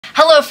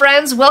Hello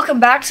friends,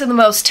 welcome back to the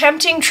most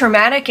tempting,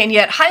 traumatic, and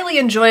yet highly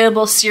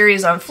enjoyable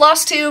series on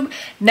FLOSSTUBE,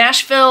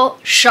 Nashville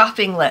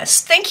Shopping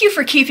List. Thank you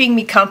for keeping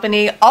me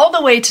company all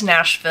the way to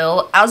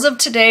Nashville. As of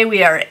today,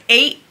 we are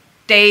 8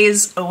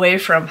 days away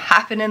from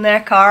hopping in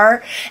that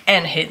car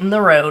and hitting the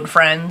road,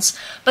 friends.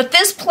 But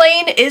this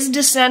plane is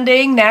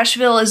descending,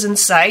 Nashville is in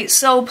sight,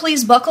 so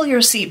please buckle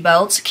your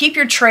seatbelts, keep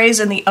your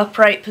trays in the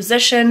upright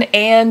position,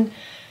 and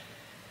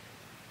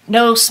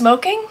no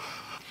smoking?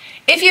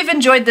 If you've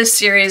enjoyed this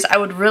series, I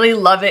would really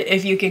love it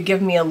if you could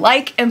give me a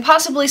like and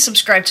possibly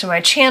subscribe to my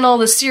channel.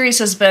 The series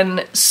has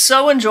been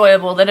so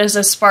enjoyable that it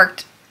has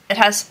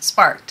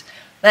sparked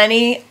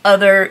many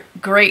other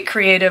great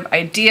creative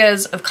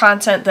ideas of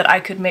content that I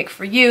could make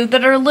for you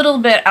that are a little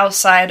bit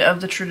outside of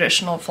the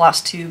traditional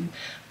FLOSSTUBE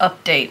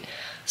update.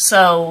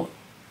 So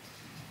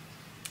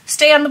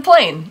stay on the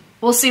plane.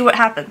 We'll see what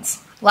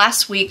happens.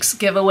 Last week's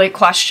giveaway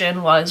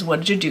question was, what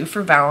did you do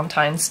for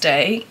Valentine's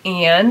Day?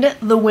 And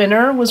the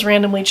winner was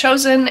randomly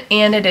chosen,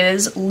 and it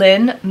is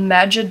Lynn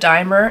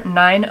Majadimer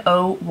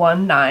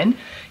 9019,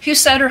 who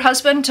said her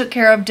husband took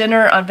care of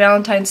dinner on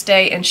Valentine's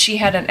Day and she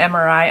had an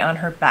MRI on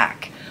her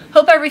back.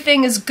 Hope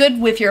everything is good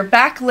with your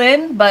back,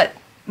 Lynn, but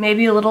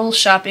maybe a little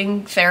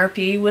shopping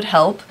therapy would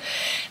help.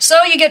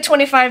 So you get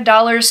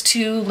 $25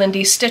 to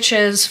Lindy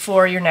Stitches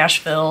for your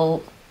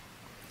Nashville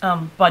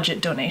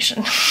budget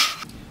donation.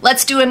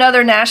 Let's do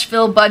another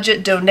Nashville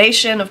budget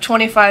donation of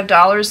 $25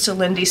 to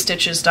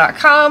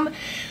lindystitches.com.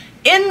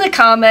 In the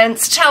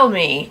comments, tell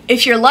me,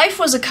 if your life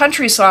was a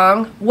country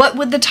song, what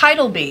would the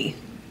title be?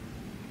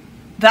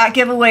 That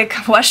giveaway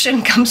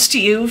question comes to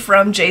you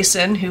from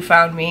Jason, who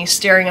found me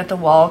staring at the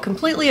wall,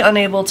 completely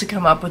unable to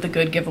come up with a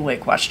good giveaway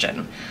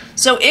question.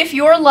 So if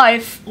your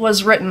life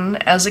was written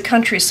as a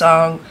country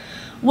song,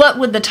 what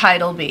would the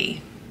title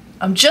be?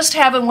 I'm just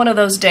having one of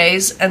those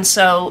days, and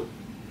so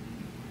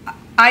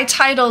I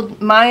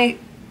titled my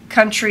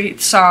country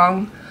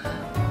song,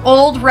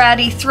 Old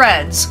Ratty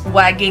Threads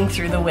Wagging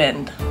Through the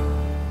Wind.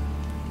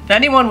 If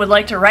anyone would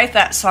like to write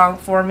that song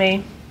for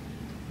me,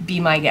 be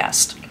my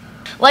guest.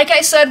 Like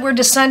I said, we're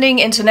descending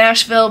into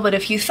Nashville, but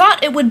if you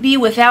thought it would be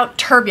without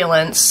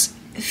turbulence,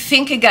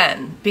 think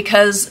again,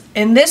 because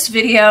in this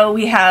video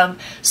we have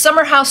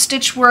Summer House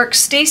Stitchwork,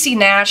 Stacy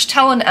Nash,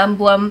 Tell an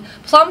Emblem,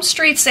 Plum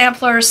Street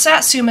Samplers,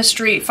 Satsuma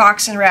Street,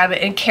 Fox and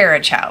Rabbit, and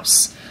Carriage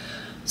House.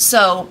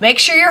 So make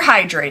sure you're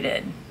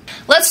hydrated.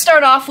 Let's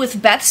start off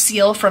with Beth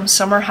Seal from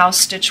Summer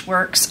House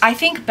Stitchworks. I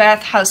think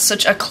Beth has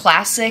such a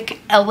classic,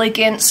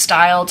 elegant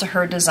style to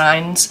her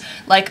designs.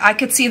 Like, I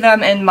could see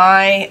them in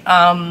my,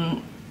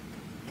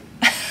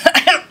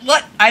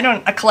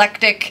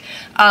 eclectic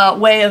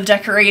way of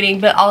decorating,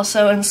 but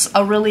also in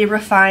a really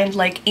refined,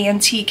 like,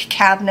 antique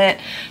cabinet.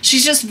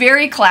 She's just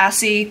very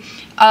classy.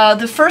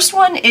 The first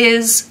one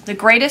is The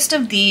Greatest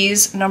of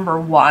These,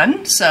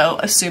 #1, so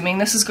assuming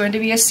this is going to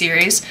be a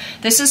series.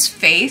 This is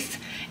Faith,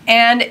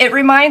 and it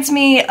reminds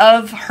me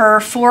of her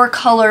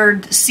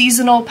 4-colored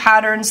seasonal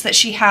patterns that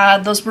she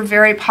had. Those were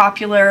very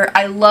popular.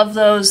 I love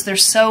those.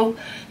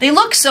 They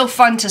look so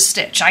fun to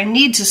stitch. I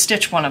need to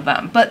stitch one of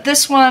them, but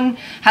this one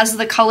has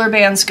the color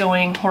bands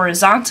going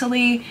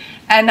horizontally,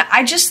 and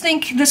I just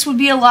think this would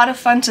be a lot of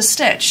fun to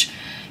stitch.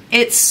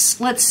 It's,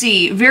 let's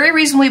see, very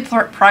reasonably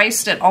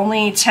priced at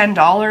only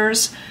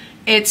 $10.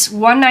 It's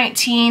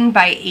 $119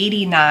 by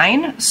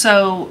 $89,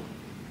 so,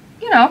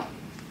 you know,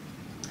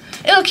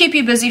 it'll keep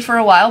you busy for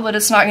a while, but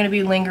it's not going to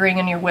be lingering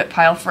in your whip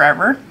pile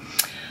forever.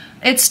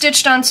 It's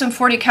stitched on some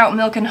 40 count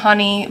Milk and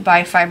Honey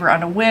by Fiber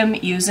on a Whim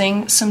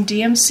using some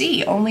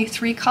DMC, only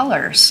 3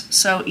 colors,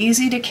 so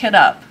easy to kit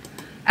up.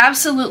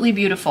 Absolutely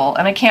beautiful,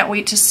 and I can't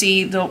wait to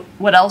see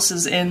what else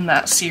is in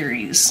that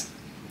series.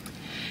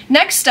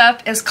 Next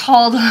up is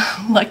called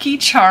Lucky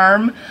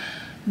Charm.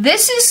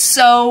 This is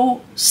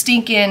so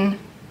stinking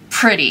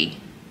pretty.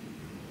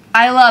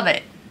 I love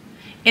it.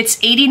 It's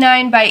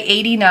 89 by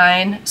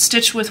 89,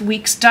 stitched with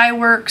Weeks Dye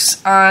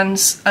Works on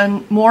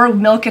more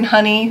Milk and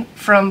Honey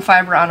from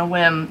Fiber on a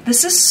Whim.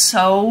 This is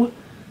so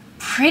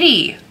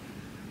pretty.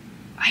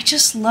 I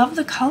just love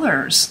the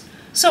colors.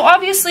 So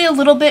obviously a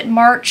little bit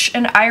March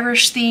and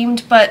Irish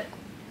themed,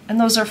 and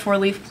those are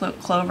 4-leaf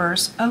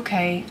clovers.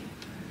 Okay.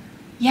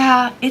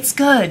 Yeah, it's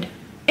good.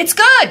 It's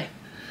good!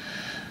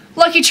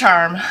 Lucky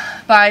Charm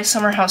by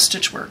Summer House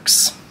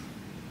Stitchworks.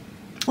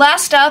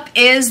 Last up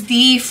is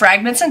the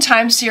Fragments in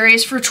Time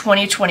series for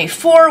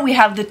 2024. We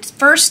have the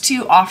first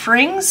 2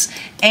 offerings,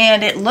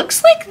 and it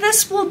looks like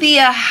this will be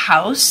a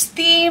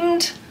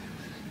house-themed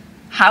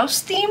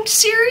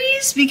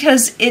series,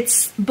 because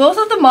it's both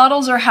of the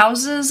models are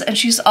houses, and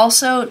she's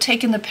also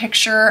taken the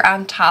picture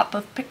on top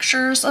of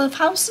pictures of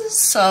houses.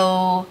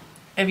 So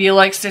if you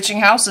like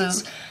stitching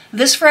houses,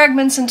 this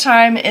Fragments in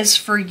Time is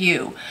for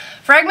you.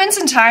 Fragments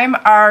in Time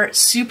are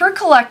super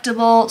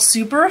collectible,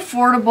 super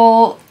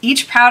affordable.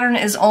 Each pattern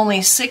is only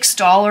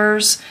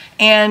 $6,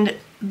 and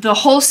the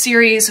whole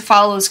series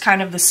follows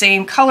kind of the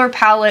same color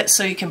palette,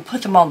 so you can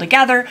put them all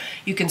together,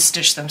 you can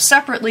stitch them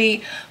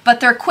separately,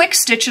 but they're quick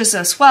stitches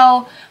as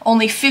well,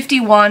 only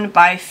 51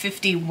 by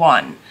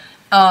 51.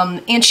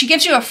 And she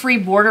gives you a free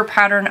border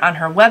pattern on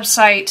her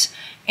website,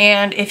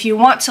 And if you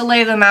want to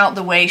lay them out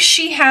the way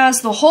she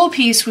has, the whole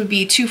piece would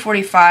be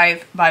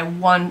 245 by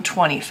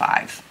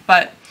 125.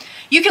 But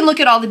you can look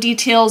at all the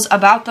details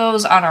about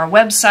those on our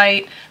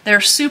website.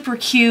 They're super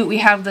cute. We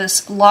have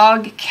this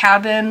log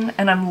cabin,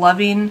 and I'm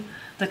loving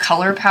the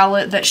color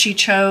palette that she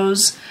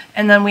chose.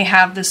 And then we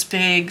have this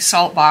big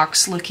salt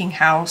box looking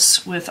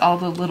house with all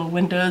the little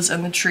windows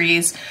and the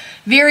trees.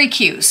 Very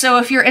cute. So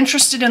if you're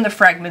interested in the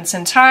Fragments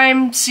in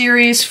Time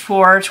series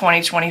for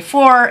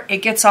 2024, it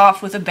gets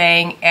off with a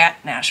bang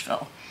at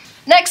Nashville.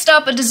 Next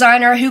up, a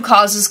designer who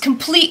causes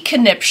complete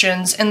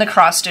conniptions in the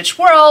cross-stitch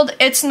world.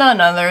 It's none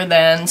other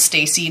than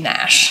Stacy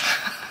Nash.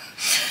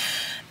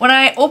 When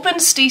I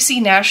opened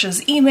Stacy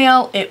Nash's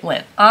email, it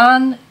went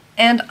on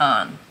and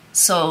on.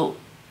 So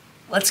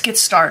let's get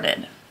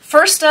started.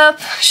 First up,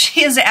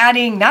 she is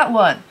adding not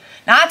one,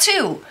 not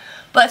two,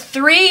 but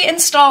 3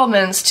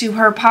 installments to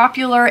her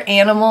popular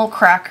Animal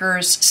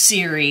Crackers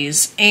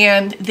series,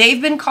 and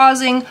they've been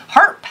causing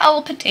heart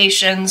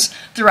palpitations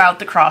throughout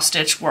the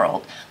cross-stitch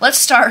world. Let's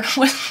start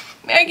with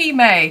Maggie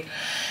May.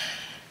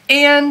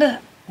 And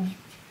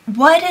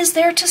what is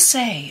there to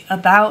say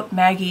about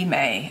Maggie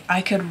May?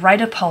 I could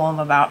write a poem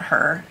about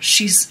her.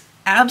 She's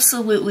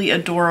absolutely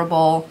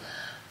adorable.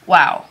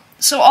 Wow.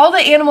 So all the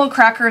Animal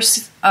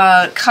Crackers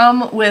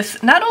come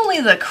with not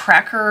only the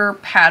cracker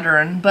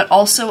pattern, but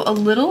also a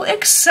little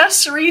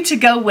accessory to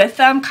go with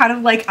them, kind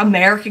of like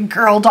American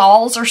Girl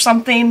dolls or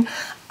something.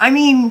 I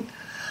mean,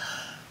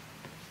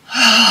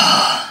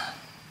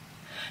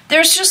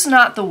 there's just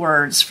not the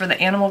words for the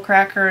Animal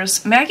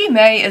Crackers. Maggie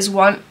May is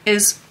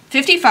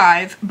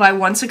 55 by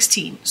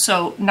 116,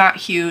 so not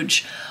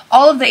huge.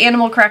 All of the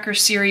Animal Cracker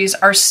series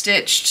are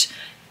stitched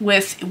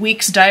with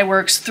Weeks Dye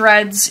Works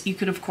threads. You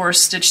could of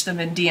course stitch them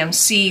in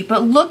DMC,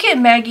 but look at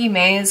Maggie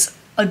May's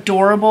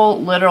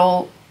adorable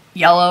little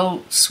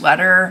yellow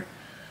sweater.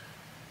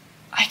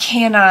 I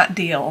cannot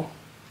deal.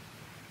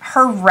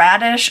 Her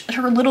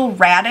little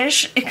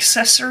radish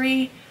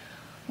accessory.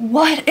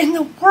 What in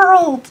the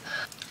world?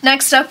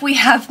 Next up we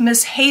have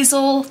Miss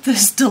Hazel,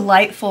 this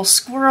delightful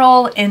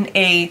squirrel in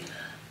a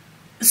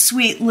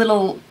sweet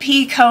little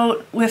pea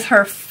coat with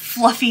her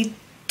fluffy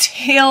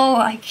tail.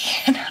 I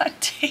cannot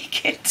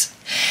take it.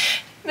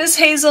 Miss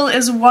Hazel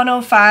is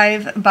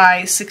 105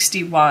 by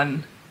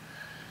 61.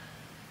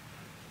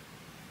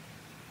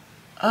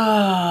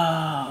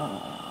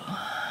 Oh.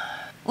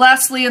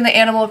 Lastly, in the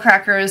Animal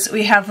Crackers,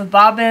 we have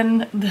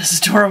Bobbin, this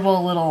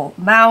adorable little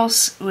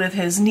mouse with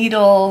his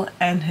needle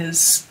and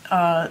his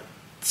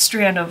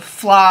strand of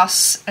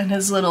floss and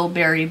his little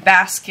berry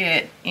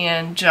basket,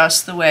 and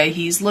just the way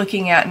he's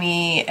looking at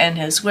me and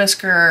his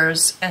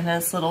whiskers and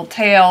his little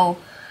tail.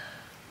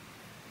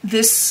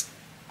 This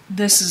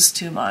is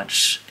too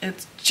much.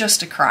 It's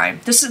just a crime.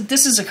 This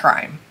is a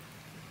crime.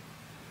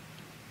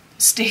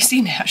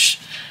 Stacy Nash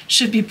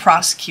should be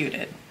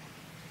prosecuted.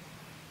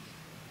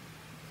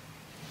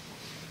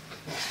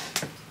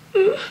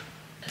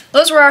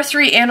 Those were our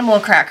 3 Animal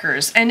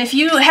Crackers, and if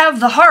you have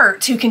the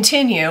heart to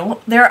continue,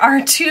 there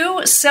are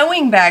 2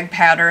 sewing bag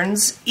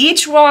patterns.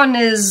 Each one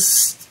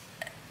is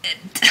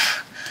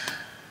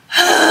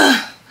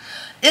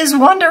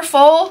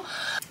wonderful.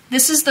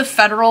 This is the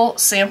Federal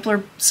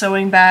Sampler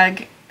sewing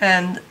bag,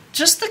 and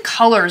just the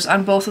colors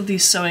on both of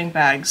these sewing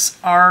bags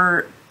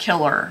are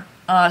killer.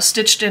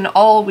 Stitched in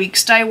all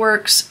Weeks Dye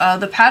Works.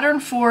 The pattern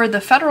for the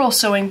Federal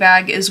sewing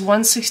bag is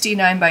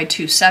 169 by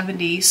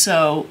 270,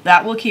 so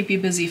that will keep you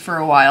busy for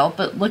a while,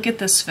 but look at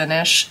this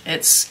finish.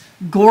 It's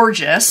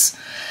gorgeous.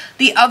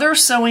 The other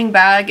sewing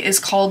bag is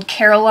called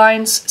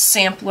Caroline's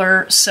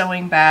Sampler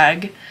sewing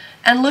bag,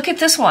 and look at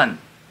this one.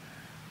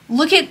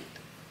 Look at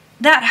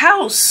that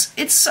house.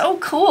 It's so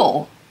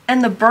cool.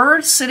 And the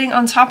bird sitting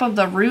on top of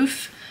the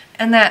roof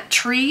and that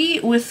tree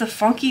with the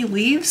funky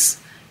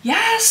leaves.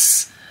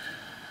 Yes!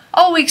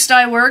 All Weeks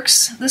Dye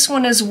Works. This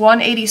one is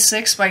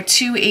 186 by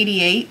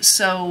 288,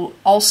 so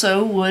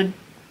also would,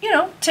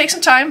 take some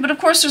time, but of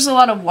course there's a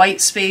lot of white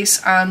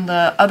space on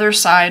the other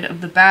side of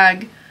the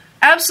bag.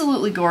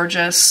 Absolutely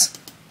gorgeous.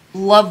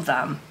 Love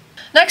them.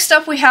 Next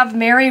up we have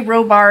Mary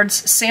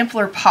Robard's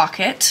Sampler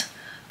Pocket.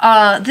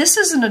 This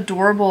is an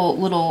adorable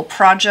little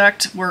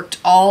project worked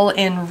all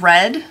in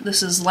red.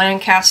 This is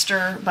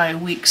Lancaster by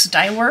Weeks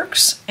Dye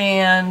Works,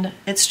 and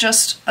it's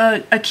just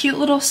a cute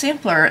little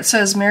sampler. It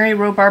says Mary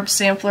Robarb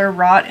Sampler,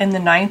 wrought in the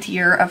 9th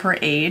year of her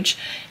age,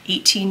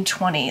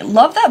 1820.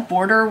 Love that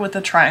border with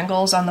the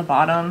triangles on the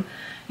bottom.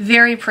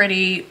 Very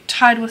pretty,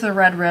 tied with a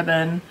red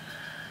ribbon.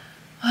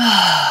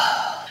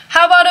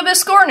 How about a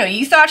Biscornu?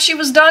 You thought she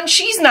was done?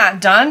 She's not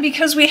done,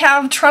 because we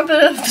have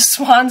Trumpet of the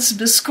Swans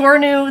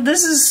Biscornu.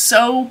 This is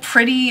so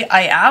pretty.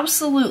 I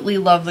absolutely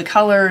love the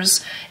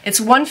colors. It's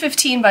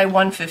 115 by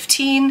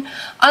 115.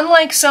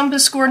 Unlike some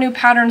Biscornu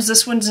patterns,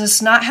 this one does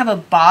not have a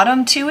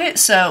bottom to it,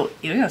 so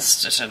you can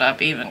stitch it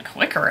up even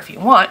quicker if you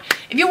want.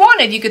 If you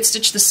wanted, you could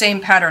stitch the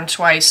same pattern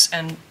twice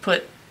and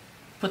put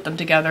them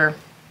together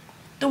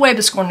the way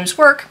Biscornus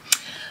work.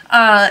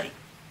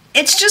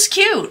 It's just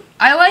cute.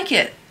 I like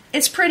it.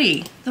 It's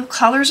pretty. The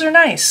colors are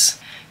nice.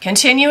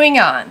 Continuing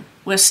on,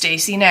 with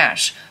Stacy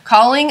Nash.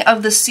 Calling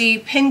of the Sea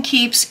pin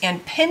keeps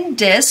and pin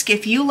disc.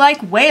 If you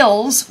like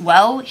whales,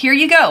 well, here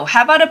you go.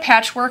 How about a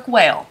patchwork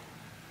whale?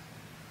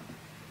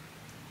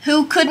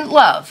 Who couldn't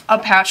love a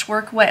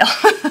patchwork whale?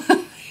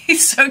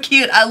 He's so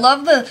cute. I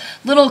love the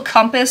little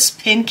compass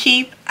pin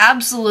keep.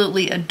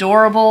 Absolutely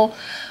adorable.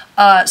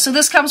 So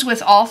this comes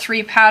with all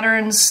 3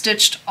 patterns,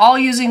 stitched all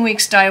using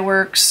Weeks Dye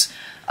Works.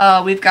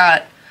 We've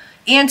got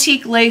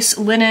antique lace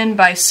linen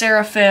by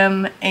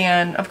Seraphim,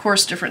 and of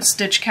course different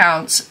stitch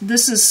counts.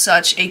 This is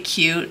such a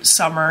cute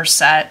summer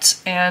set,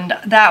 and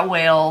that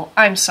whale,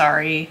 I'm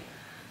sorry.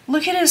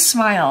 Look at his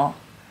smile.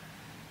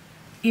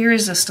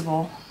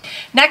 Irresistible.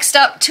 Next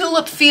up,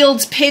 Tulip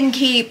Fields pin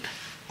keep.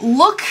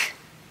 Look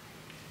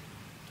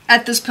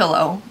at this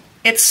pillow.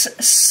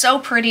 It's so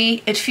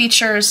pretty. It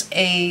features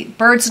a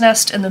bird's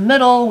nest in the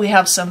middle. We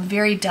have some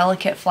very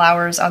delicate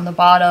flowers on the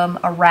bottom,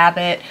 a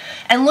rabbit.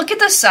 And look at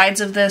the sides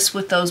of this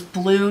with those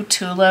blue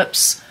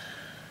tulips.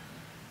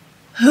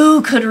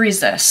 Who could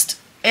resist?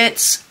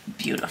 It's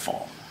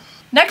beautiful.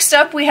 Next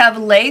up, we have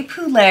Les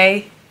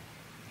Poulets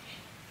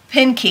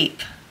pin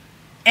keep.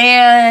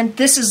 And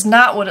this is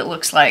not what it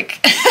looks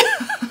like.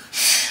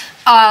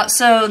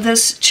 So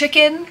this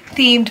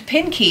chicken-themed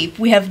pin keep,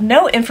 we have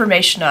no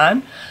information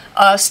on.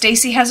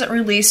 Stacy hasn't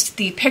released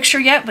the picture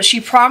yet, but she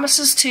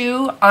promises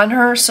to on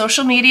her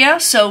social media,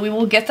 so we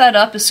will get that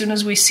up as soon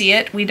as we see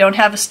it. We don't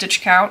have a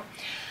stitch count.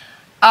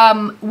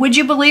 Would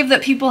you believe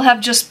that people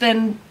have just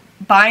been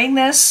buying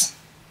this?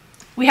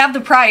 We have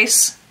the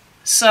price,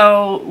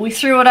 so we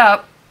threw it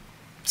up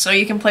so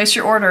you can place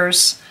your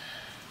orders.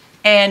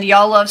 And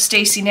y'all love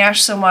Stacy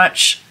Nash so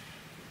much,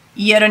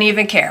 you don't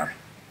even care.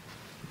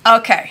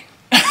 Okay.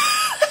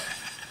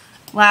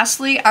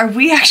 Lastly, are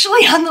we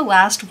actually on the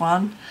last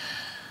one?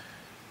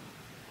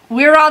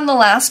 We're on the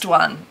last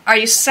one. Are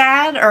you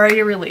sad or are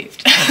you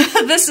relieved?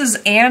 This is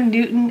Ann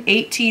Newton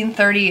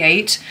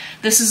 1838.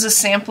 This is a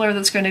sampler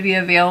that's going to be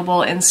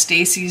available in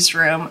Stacy's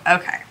room.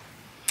 Okay.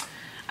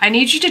 I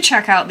need you to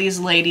check out these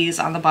ladies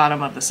on the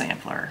bottom of the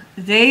sampler.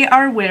 They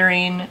are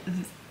wearing,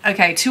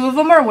 okay, 2 of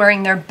them are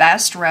wearing their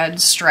best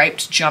red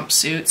striped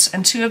jumpsuits,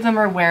 and 2 of them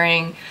are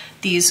wearing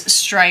these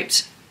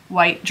striped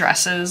white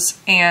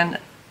dresses, and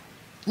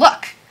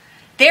look.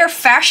 They're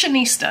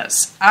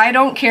fashionistas. I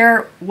don't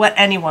care what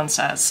anyone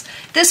says.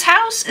 This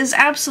house is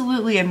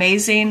absolutely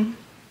amazing.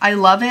 I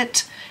love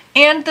it.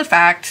 And the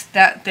fact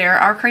that there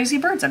are crazy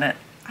birds in it.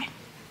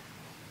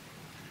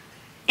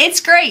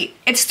 It's great.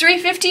 It's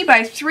 350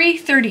 by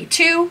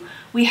 332.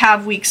 We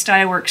have Weeks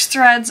Dye Works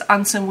threads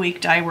on some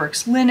Weeks Dye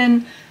Works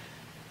linen.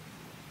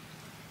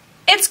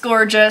 It's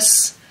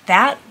gorgeous.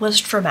 That was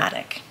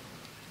traumatic.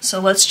 So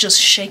let's just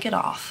shake it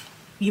off.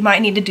 You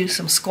might need to do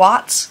some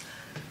squats.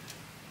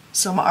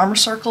 Some arm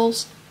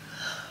circles.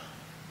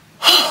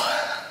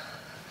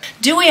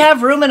 Do we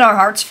have room in our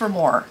hearts for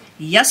more?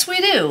 Yes, we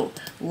do.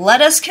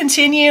 Let us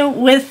continue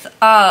with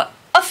a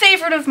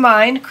favorite of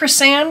mine,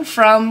 Chrisanne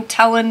from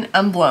Tellin'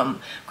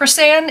 Emblem.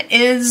 Chrisanne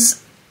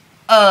is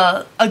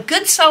a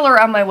good seller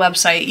on my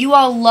website. You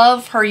all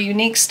love her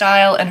unique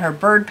style and her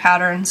bird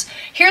patterns.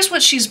 Here's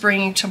what she's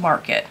bringing to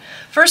market.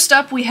 First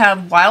up, we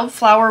have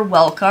Wildflower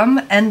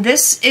Welcome, and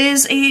this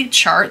is a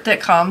chart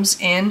that comes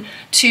in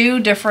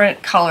 2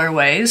 different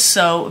colorways,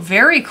 so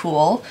very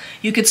cool.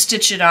 You could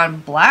stitch it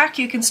on black,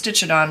 you can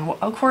stitch it on,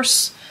 of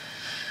course,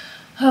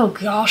 oh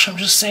gosh, I'm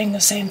just saying the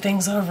same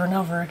things over and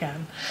over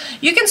again.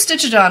 You can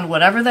stitch it on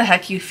whatever the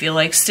heck you feel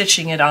like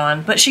stitching it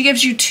on, but she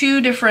gives you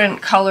 2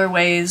 different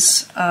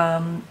colorways,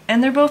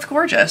 and they're both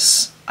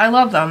gorgeous. I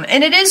love them.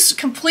 And it is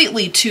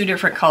completely 2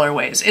 different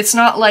colorways. It's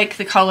not like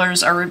the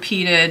colors are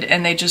repeated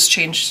and they just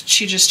changed,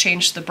 she just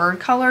changed the bird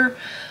color.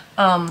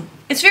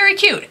 It's very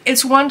cute.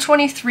 It's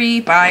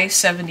 123 by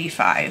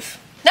 75.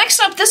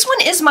 Next up, this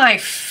one is my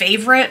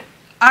favorite.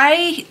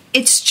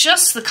 It's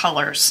just the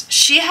colors.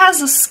 She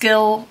has a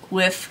skill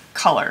with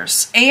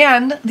colors.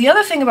 And the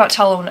other thing about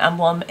Tellin'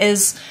 Emblem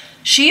is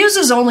she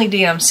uses only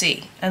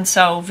DMC, and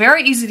so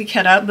very easy to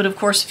kit up, but of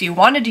course if you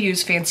wanted to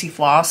use fancy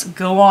floss,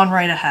 go on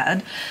right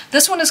ahead.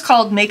 This one is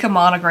called Make a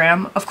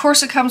Monogram. Of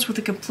course it comes with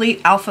a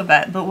complete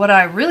alphabet, but what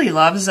I really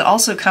love is it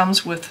also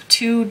comes with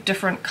 2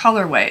 different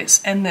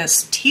colorways, and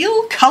this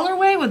teal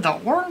colorway with the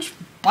orange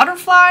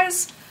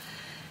butterflies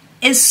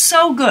is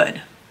so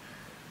good.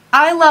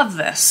 I love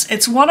this.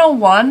 It's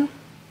 101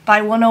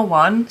 by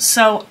 101,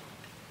 so,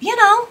 you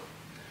know,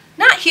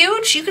 not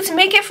huge. You can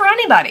make it for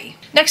anybody.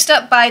 Next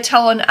up by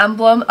Tellin'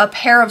 Emblem, a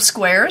pair of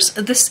squares.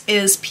 This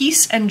is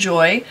Peace and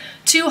Joy.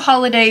 2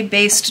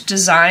 holiday-based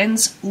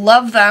designs.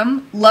 Love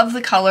them. Love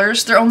the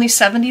colors. They're only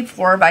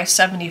 74 by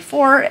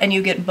 74, and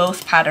you get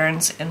both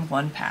patterns in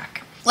 1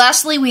 pack.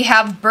 Lastly, we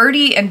have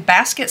Birdie and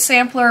Basket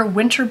Sampler,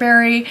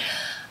 Winterberry.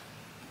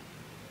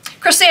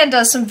 Chrisanne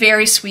does some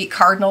very sweet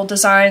cardinal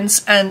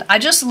designs, and I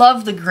just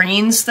love the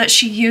greens that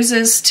she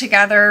uses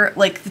together,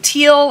 like the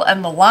teal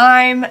and the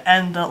lime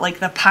and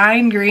the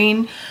pine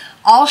green,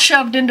 all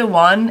shoved into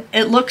one.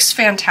 It looks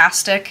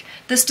fantastic.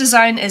 This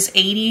design is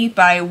 80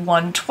 by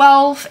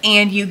 112,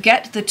 and you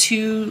get the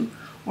 2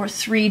 or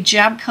 3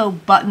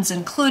 Jabco buttons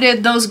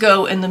included. Those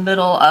go in the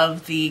middle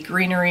of the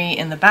greenery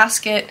in the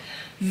basket.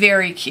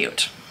 Very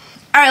cute.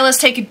 All right, let's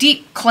take a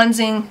deep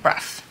cleansing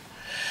breath.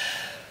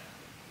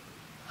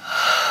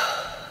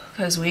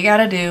 Because we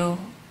gotta do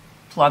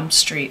Plum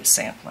Street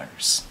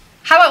samplers.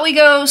 How about we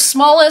go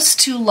smallest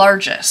to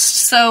largest?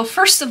 So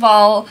first of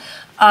all,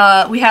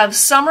 we have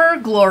Summer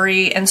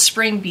Glory and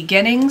Spring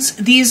Beginnings.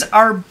 These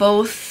are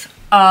both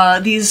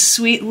these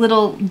sweet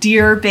little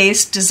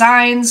deer-based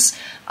designs.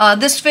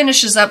 This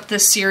finishes up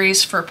this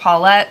series for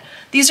Paulette.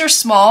 These are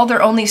small.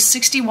 They're only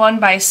 61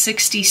 by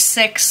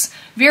 66.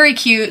 Very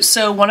cute.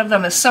 So one of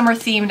them is summer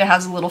themed. It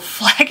has a little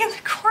flag in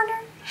the corner.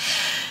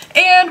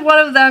 And one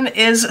of them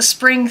is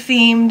spring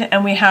themed.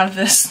 And we have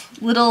this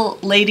little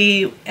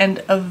lady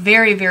and a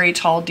very, very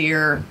tall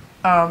deer,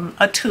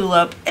 a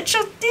tulip.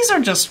 These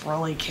are just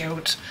really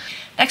cute.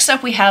 Next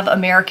up we have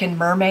American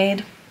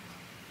Mermaid.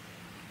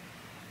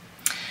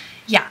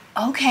 Yeah,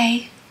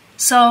 okay.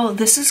 So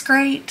this is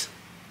great.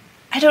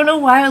 I don't know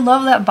why I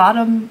love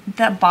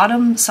that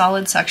bottom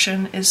solid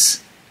section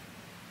is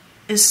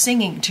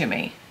singing to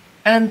me.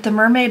 And the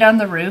mermaid on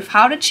the roof,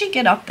 how did she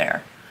get up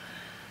there?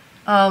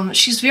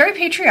 She's very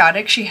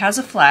patriotic. She has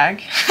a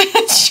flag.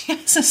 She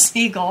has a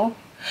seagull.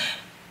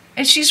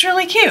 And she's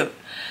really cute.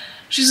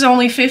 She's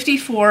only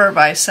 54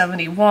 by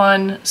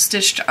 71,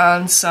 stitched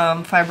on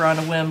some fiber on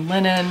a whim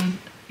linen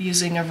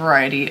using a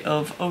variety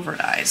of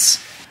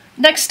overdyes.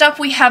 Next up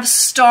we have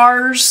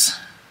Stars.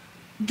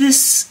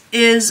 This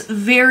is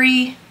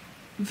very,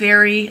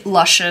 very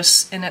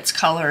luscious in its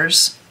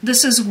colors.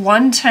 This is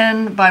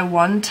 110 by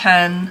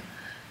 110.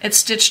 It's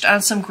stitched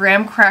on some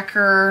graham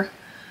cracker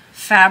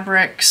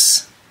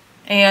fabrics.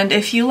 And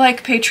if you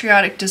like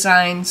patriotic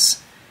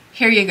designs,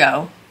 here you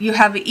go. You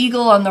have an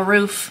eagle on the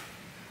roof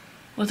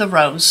with a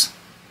rose.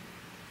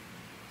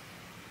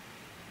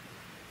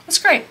 That's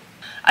great.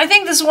 I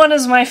think this one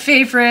is my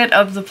favorite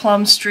of the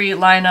Plum Street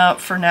lineup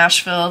for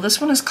Nashville.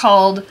 This one is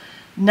called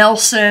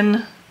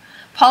Nelson.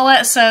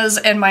 Paulette says,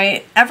 "And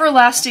my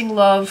everlasting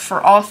love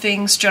for all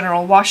things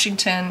General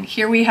Washington."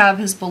 Here we have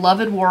his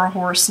beloved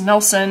warhorse,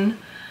 Nelson.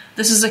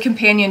 This is a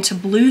companion to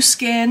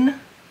Blueskin,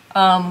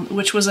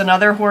 which was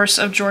another horse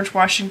of George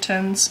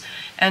Washington's,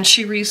 and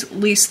she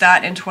released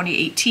that in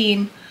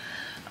 2018.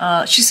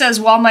 She says,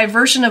 "While my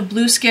version of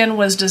Blueskin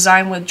was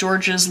designed with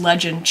George's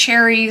legend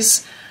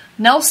cherries,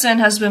 Nelson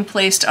has been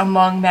placed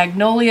among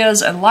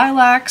magnolias and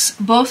lilacs,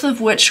 both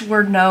of which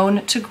were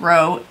known to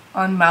grow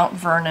on Mount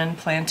Vernon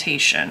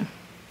Plantation."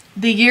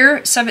 The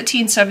year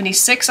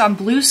 1776 on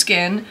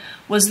Blueskin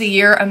was the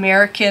year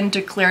America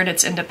declared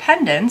its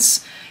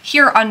independence.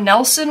 Here on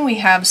Nelson we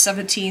have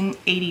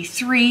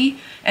 1783,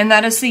 and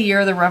that is the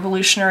year the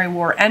Revolutionary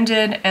War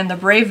ended and the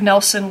brave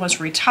Nelson was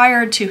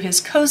retired to his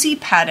cozy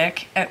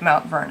paddock at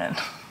Mount Vernon.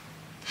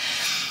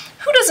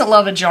 Who doesn't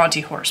love a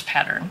jaunty horse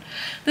pattern?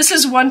 This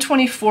is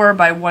 124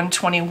 by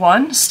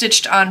 121,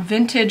 stitched on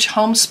vintage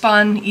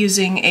homespun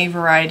using a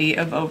variety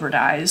of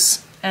overdyes.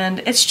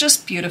 And it's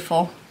just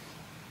beautiful.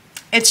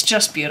 It's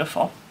just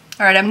beautiful.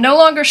 Alright, I'm no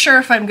longer sure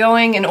if I'm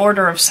going in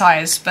order of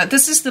size, but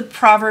this is the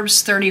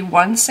Proverbs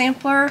 31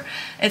 sampler.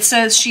 It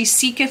says, "She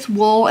seeketh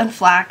wool and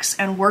flax,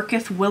 and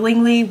worketh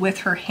willingly with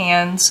her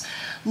hands."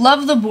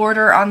 Love the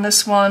border on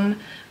this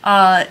one.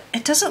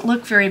 It doesn't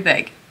look very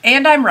big.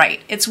 And I'm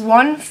right, it's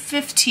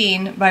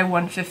 115 by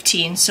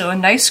 115, so a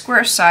nice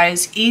square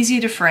size, easy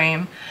to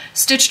frame,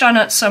 stitched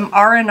on some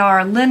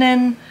R&R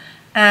linen,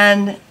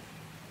 and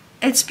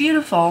it's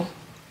beautiful.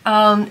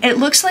 It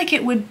looks like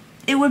it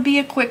would be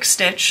a quick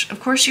stitch.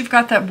 Of course you've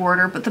got that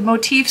border, but the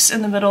motifs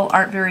in the middle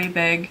aren't very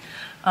big.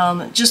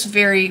 Just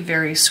very,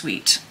 very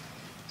sweet.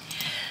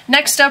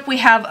 Next up we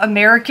have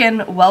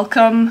American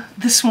Welcome.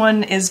 This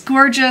one is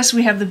gorgeous.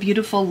 We have the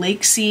beautiful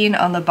lake scene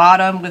on the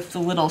bottom with the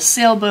little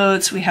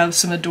sailboats. We have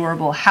some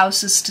adorable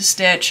houses to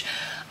stitch,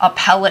 a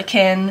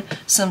pelican,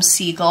 some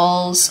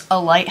seagulls, a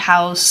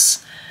lighthouse.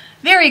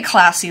 Very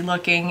classy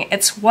looking.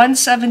 It's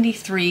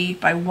 173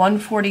 by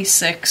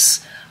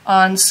 146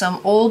 on some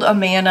old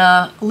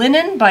Amana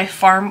linen by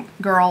Farm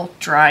Girl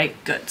Dry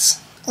Goods.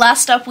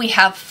 Last up we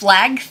have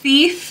Flag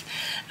Thief.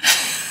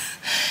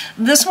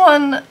 This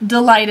one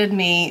delighted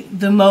me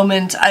the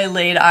moment I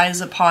laid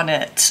eyes upon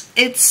it.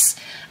 It's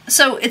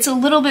a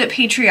little bit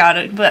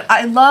patriotic, but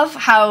I love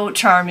how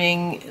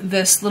charming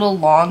this little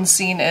lawn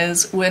scene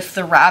is with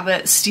the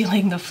rabbit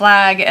stealing the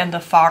flag and the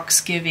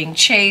fox giving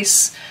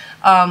chase.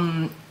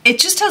 It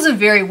just has a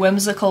very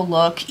whimsical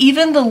look.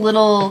 Even the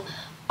little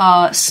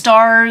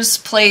stars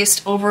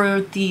placed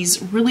over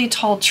these really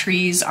tall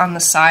trees on the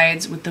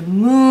sides with the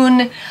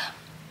moon.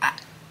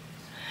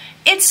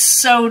 It's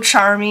so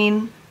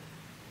charming.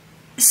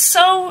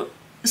 So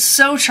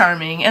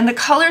charming, and the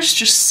colors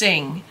just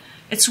sing.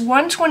 It's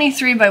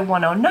 123 by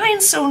 109,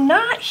 so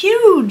not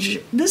huge.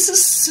 This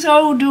is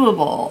so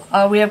doable.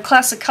 We have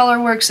Classic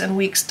Colorworks and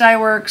Weeks Dye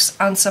Works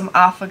on some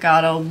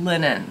Affogato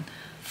linen.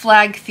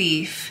 Flag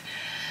Thief.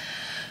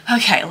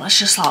 Okay, let's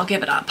just all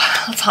give it up.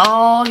 Let's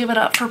all give it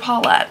up for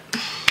Paulette.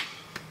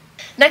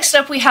 Next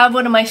up, we have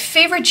one of my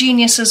favorite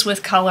geniuses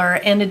with color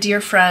and a dear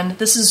friend.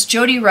 This is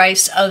Jody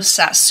Rice of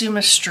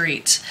Satsuma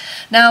Street.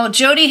 Now,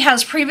 Jody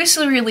has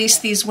previously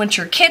released these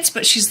winter kits,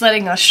 but she's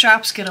letting us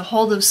shops get a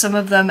hold of some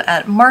of them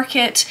at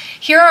market.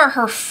 Here are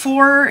her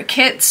 4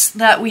 kits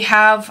that we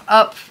have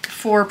up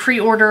for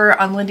pre-order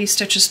on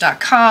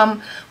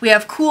lindystitches.com. We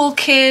have Cool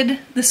Kid,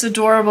 this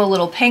adorable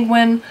little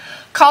penguin.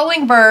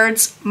 Calling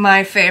Birds,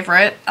 my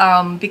favorite,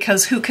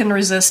 because who can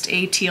resist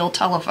a teal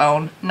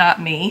telephone? Not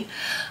me.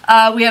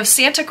 We have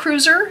Santa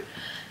Cruiser,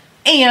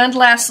 and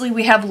lastly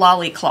we have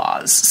Lolly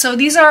Claus. So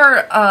these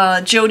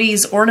are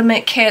Jody's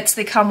ornament kits.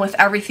 They come with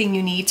everything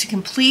you need to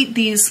complete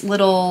these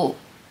little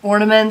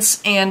ornaments,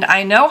 and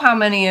I know how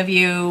many of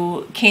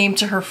you came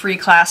to her free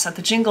class at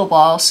the Jingle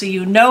Ball, so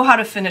you know how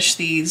to finish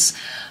these.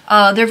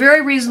 They're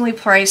very reasonably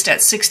priced at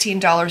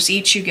 $16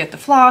 each. You get the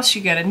floss,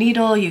 you get a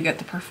needle, you get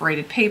the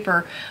perforated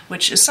paper,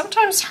 which is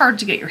sometimes hard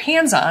to get your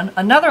hands on.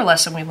 Another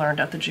lesson we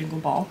learned at the Jingle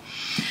Ball.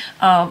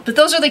 But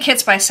those are the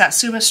kits by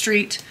Satsuma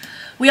Street.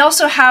 We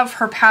also have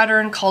her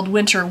pattern called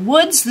Winter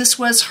Woods. This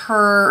was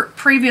her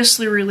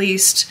previously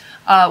released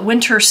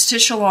Winter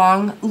Stitch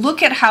Along.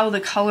 Look at how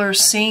the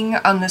colors sing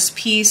on this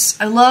piece.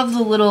 I love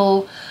the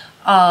little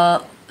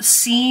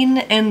scene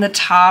in the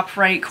top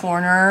right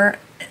corner.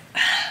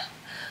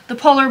 The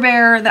polar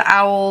bear, the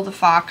owl, the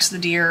fox, the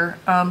deer.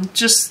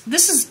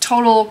 This is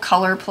total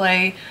color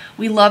play.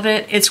 We love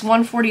it. It's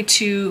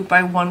 142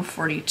 by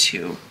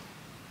 142.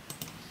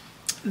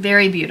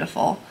 Very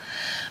beautiful.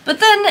 But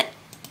then,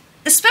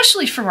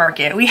 especially for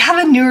market, we have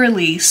a new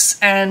release,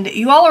 and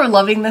you all are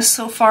loving this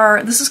so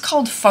far. This is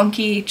called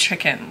Funky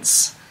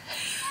Chickens.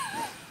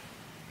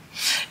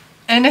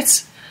 And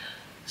it's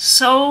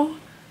so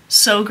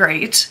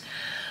great.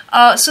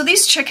 So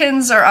these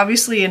chickens are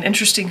obviously an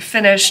interesting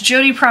finish.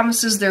 Jody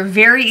promises they're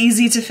very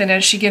easy to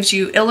finish. She gives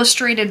you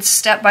illustrated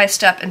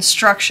step-by-step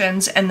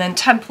instructions and then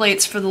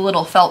templates for the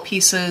little felt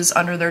pieces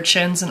under their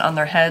chins and on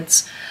their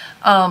heads.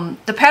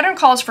 The pattern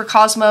calls for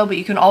Cosmo, but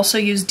you can also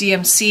use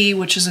DMC,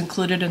 which is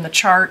included in the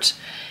chart.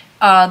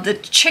 The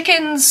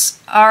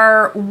chickens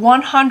are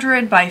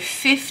 100 by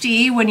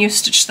 50 when you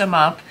stitch them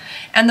up,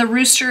 and the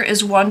rooster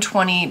is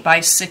 120 by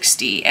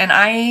 60. And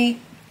I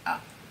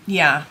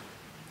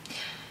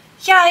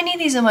need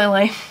these in my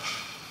life.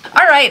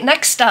 Alright,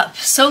 next up.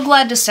 So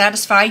glad to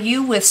satisfy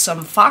you with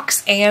some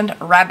fox and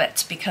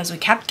rabbit, because we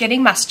kept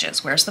getting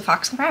messages. Where's the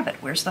fox and rabbit?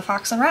 Where's the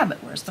fox and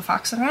rabbit? Where's the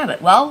fox and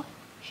rabbit? Well,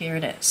 here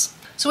it is.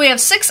 So we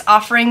have 6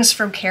 offerings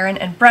from Karen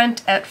and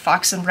Brent at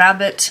Fox and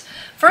Rabbit.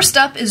 First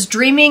up is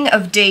Dreaming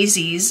of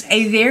Daisies,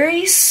 a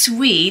very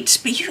sweet,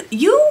 but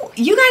you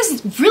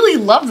guys really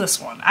love this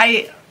one.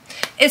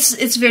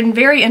 It's been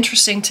very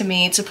interesting to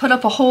me to put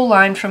up a whole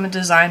line from a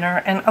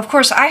designer, and of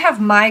course I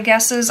have my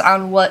guesses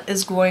on what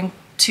is going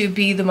to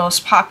be the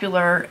most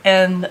popular,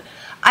 and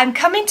I'm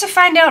coming to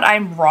find out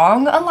I'm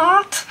wrong a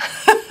lot.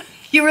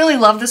 You really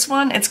love this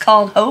one. It's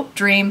called Hope,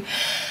 Dream,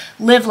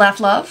 Live, Laugh,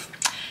 Love.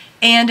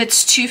 And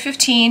it's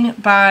 215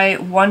 by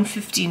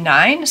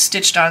 159,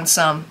 stitched on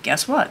some,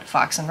 guess what,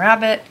 fox and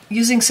rabbit.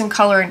 Using some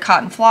color and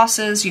cotton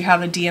flosses, you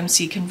have a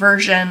DMC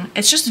conversion.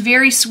 It's just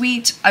very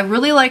sweet. I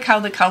really like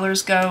how the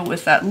colors go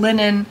with that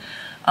linen,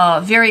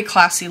 very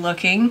classy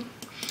looking.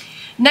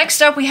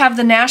 Next up, we have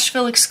the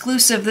Nashville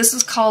exclusive. This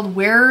is called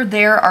Where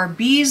There Are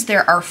Bees,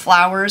 There Are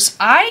Flowers.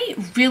 I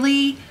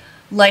really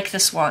like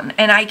this one,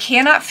 and I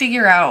cannot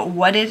figure out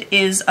what it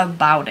is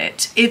about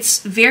it.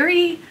 It's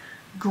very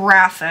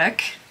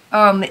graphic.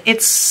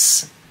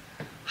 It's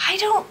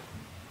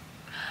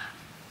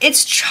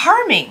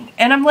charming,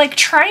 and I'm like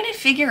trying to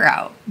figure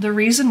out the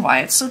reason why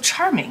it's so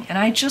charming, and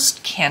I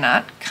just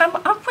cannot come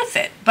up with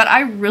it, but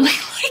I really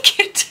like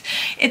it.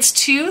 It's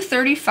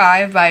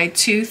 235 by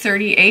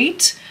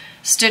 238,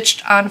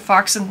 stitched on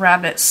Fox and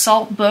Rabbit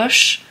Salt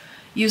Bush,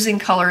 using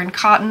color and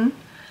cotton,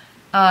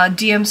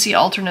 DMC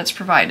alternates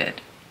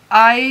provided.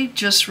 I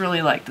just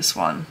really like this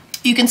one.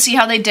 You can see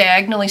how they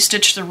diagonally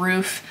stitch the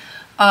roof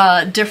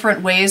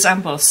different ways on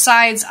both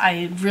sides.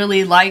 I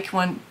really like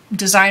when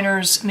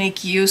designers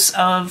make use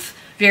of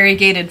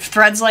variegated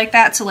threads like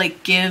that to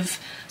like give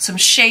some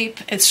shape.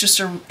 It's just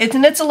and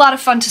it's a lot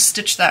of fun to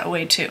stitch that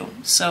way too.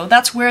 So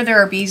that's Where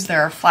There Are Bees,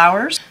 There Are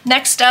Flowers.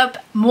 Next up,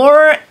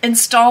 more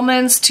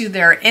installments to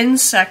their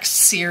insect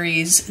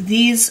series.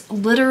 These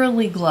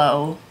literally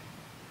glow.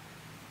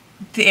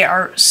 They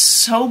are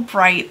so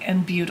bright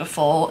and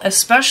beautiful,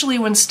 especially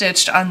when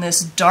stitched on this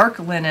dark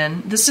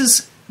linen.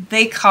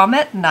 They come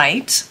at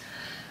night.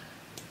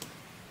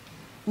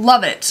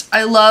 Love it.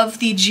 I love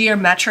the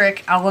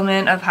geometric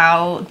element of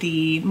how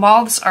the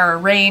moths are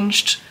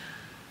arranged.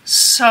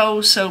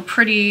 So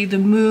pretty. The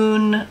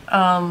moon,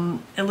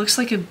 it looks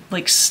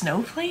like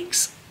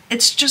snowflakes.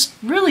 It's just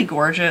really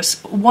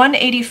gorgeous.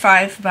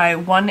 185 by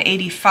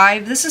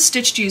 185. This is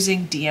stitched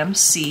using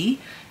DMC.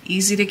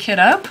 Easy to kit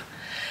up.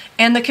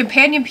 And the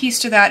companion piece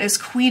to that is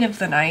Queen of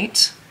the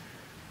Night.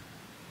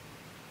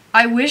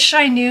 I wish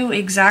I knew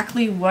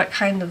exactly what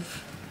kind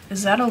of...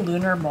 Is that a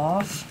lunar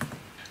moth?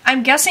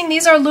 I'm guessing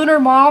these are lunar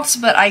moths,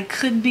 but I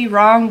could be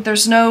wrong.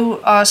 There's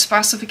no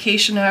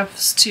specification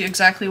as to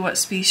exactly what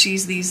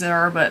species these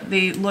are, but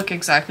they look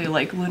exactly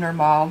like lunar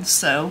moths,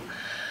 so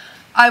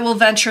I will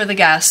venture the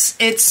guess.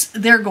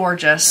 They're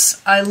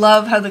gorgeous. I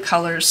love how the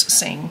colors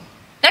sing.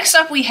 Next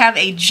up we have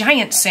a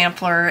giant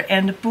sampler,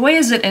 and boy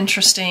is it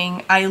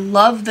interesting. I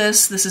love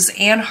this. This is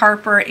Ann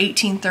Harper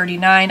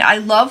 1839. I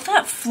love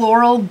that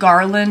floral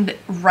garland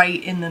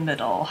right in the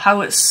middle,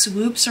 how it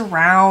swoops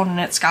around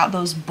and it's got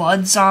those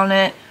buds on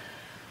it.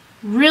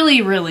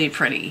 Really, really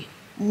pretty.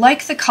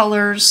 Like the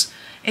colors.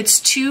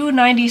 It's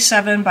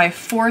 297 by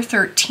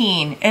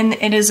 413, and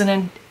it is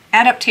an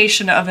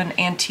adaptation of an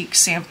antique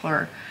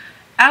sampler.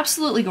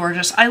 Absolutely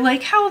gorgeous. I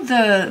like how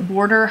the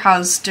border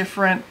has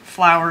different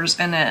flowers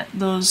in it.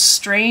 Those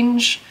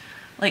strange,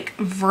 like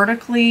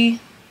vertical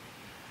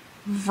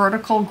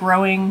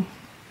growing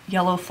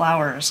yellow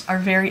flowers are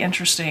very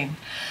interesting.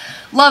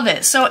 Love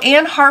it. So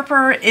Ann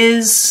Harper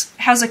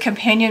has a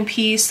companion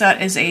piece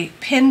that is a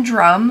pin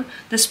drum.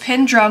 This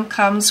pin drum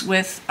comes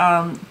with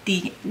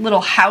the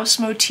little house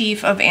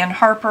motif of Ann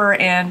Harper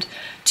and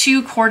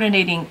 2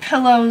 coordinating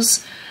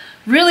pillows.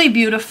 Really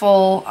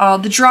beautiful.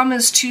 The drum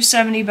is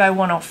 270 by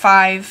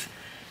 105.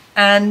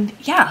 And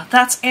yeah,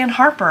 that's Ann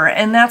Harper,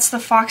 and that's the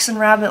Fox and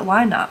Rabbit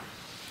lineup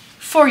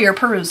for your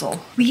perusal.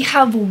 We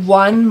have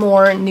one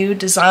more new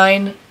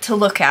design to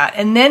look at,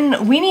 and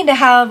then we need to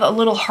have a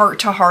little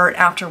heart-to-heart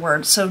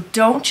afterwards, so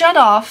don't jet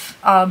off.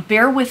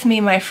 Bear with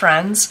me, my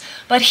friends.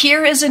 But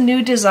here is a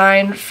new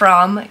design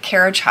from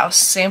Carriage House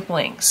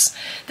Samplings.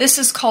 This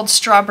is called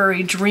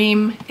Strawberry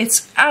Dream.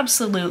 It's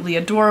absolutely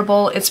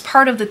adorable. It's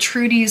part of the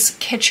Trudy's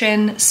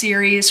Kitchen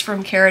series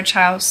from Carriage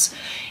House.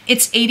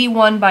 It's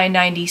 81 by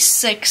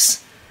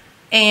 96,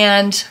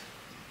 and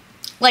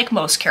like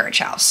most Carriage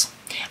House,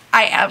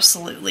 I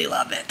absolutely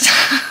love it.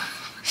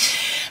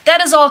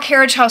 That is all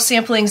Carriage House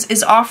Samplings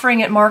is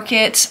offering at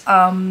market,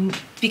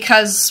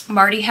 because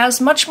Marty has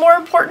much more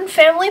important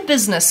family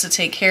business to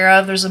take care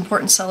of. There's an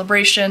important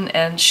celebration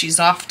and she's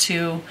off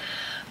to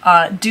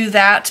do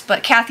that,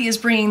 but Kathy is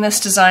bringing this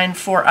design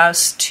for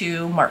us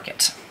to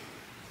market.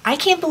 I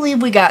can't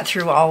believe we got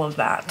through all of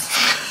that.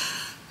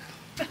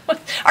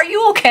 Are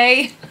you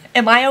okay?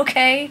 Am I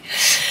okay?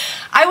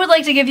 I would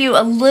like to give you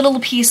a little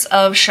piece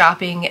of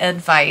shopping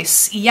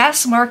advice.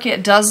 Yes,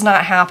 market does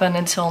not happen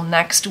until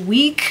next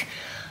week,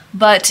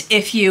 but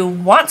if you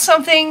want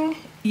something,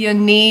 you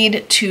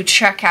need to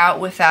check out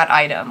with that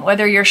item.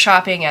 Whether you're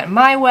shopping at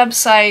my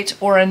website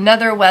or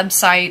another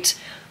website,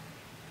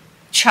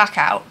 check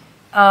out.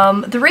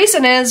 The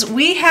reason is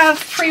we have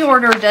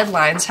pre-order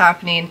deadlines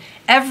happening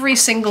every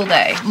single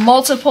day.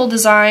 Multiple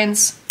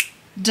designers,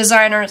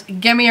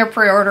 give me your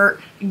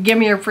pre-order, give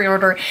me your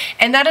pre-order.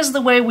 And that is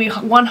the way we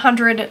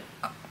 100%,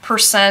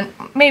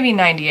 maybe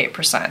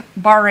 98%,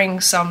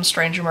 barring some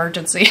strange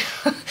emergency,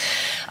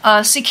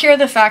 secure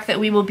the fact that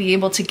we will be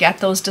able to get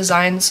those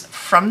designs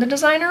from the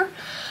designer.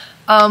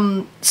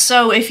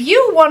 So if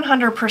you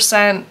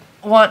 100%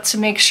 want to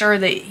make sure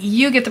that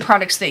you get the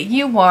products that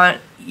you want,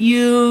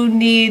 you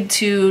need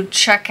to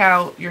check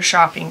out your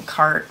shopping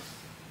cart.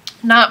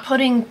 Not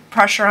putting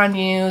pressure on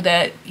you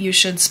that you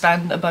should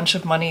spend a bunch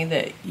of money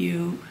that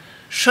you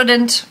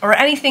shouldn't or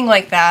anything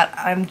like that.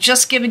 I'm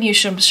just giving you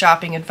some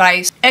shopping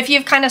advice. If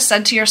you've kind of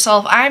said to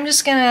yourself, I'm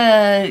just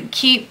gonna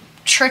keep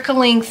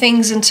trickling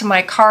things into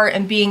my cart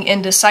and being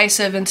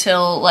indecisive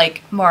until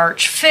like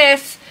March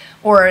 5th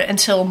or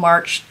until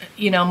March,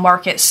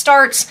 market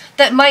starts,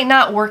 that might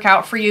not work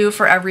out for you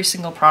for every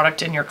single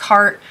product in your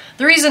cart.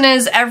 The reason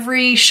is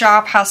every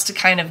shop has to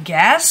kind of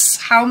guess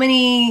how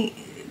many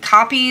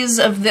copies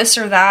of this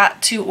or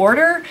that to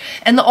order,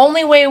 and the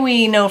only way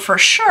we know for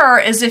sure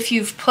is if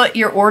you've put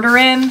your order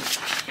in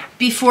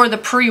before the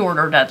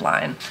pre-order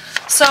deadline.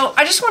 So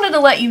I just wanted to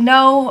let you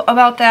know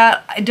about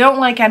that. I don't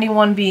like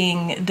anyone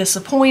being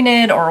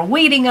disappointed or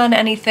waiting on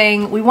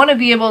anything. We want to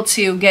be able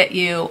to get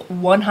you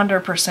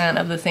 100%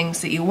 of the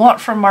things that you want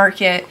from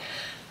market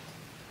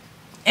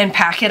and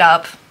pack it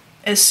up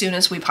as soon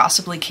as we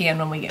possibly can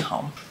when we get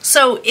home.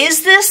 So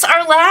is this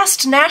our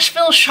last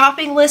Nashville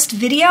shopping list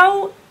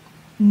video?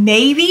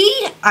 Maybe.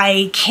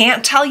 I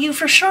can't tell you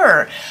for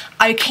sure.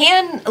 I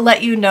can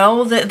let you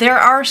know that there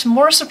are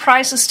more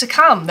surprises to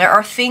come. There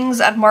are things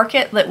at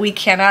market that we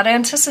cannot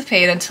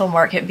anticipate until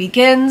market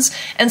begins,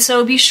 and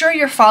so be sure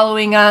you're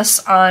following us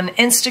on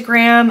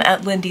Instagram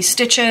at Lindy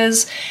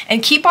Stitches,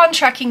 and keep on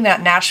checking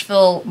that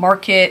Nashville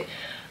market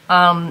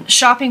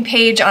shopping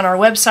page on our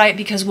website,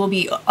 because we'll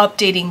be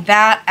updating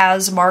that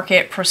as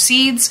market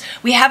proceeds.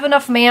 We have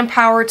enough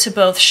manpower to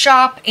both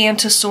shop and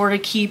to sort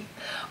of keep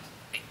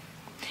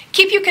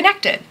you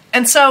connected.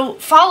 And so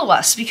follow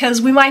us,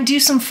 because we might do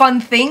some fun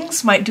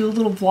things, might do a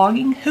little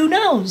vlogging, who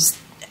knows?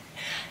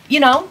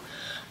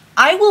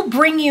 I will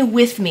bring you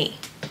with me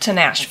to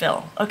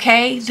Nashville,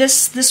 okay?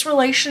 This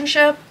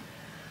relationship,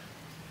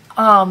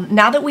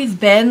 now that we've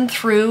been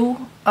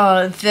through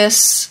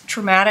this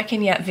traumatic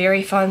and yet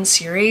very fun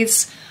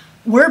series,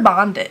 we're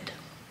bonded.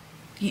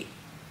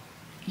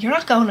 You're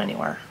not going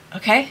anywhere,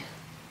 okay?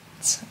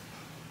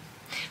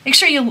 Make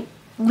sure you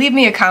leave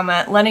me a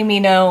comment letting me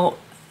know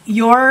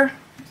your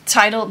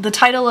title, the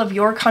title of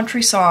your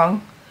country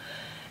song,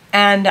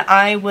 and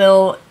I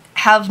will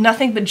have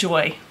nothing but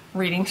joy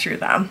reading through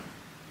them.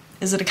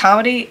 Is it a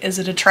comedy? Is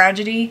it a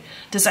tragedy?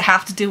 Does it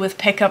have to do with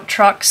pickup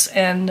trucks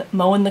and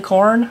mowing the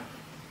corn?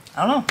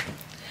 I don't know.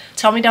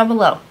 Tell me down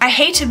below. I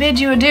hate to bid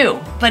you adieu,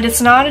 but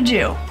it's not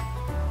adieu,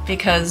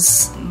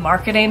 because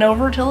market ain't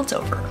over till it's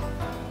over.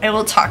 I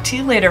will talk to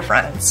you later,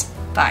 friends.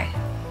 Bye.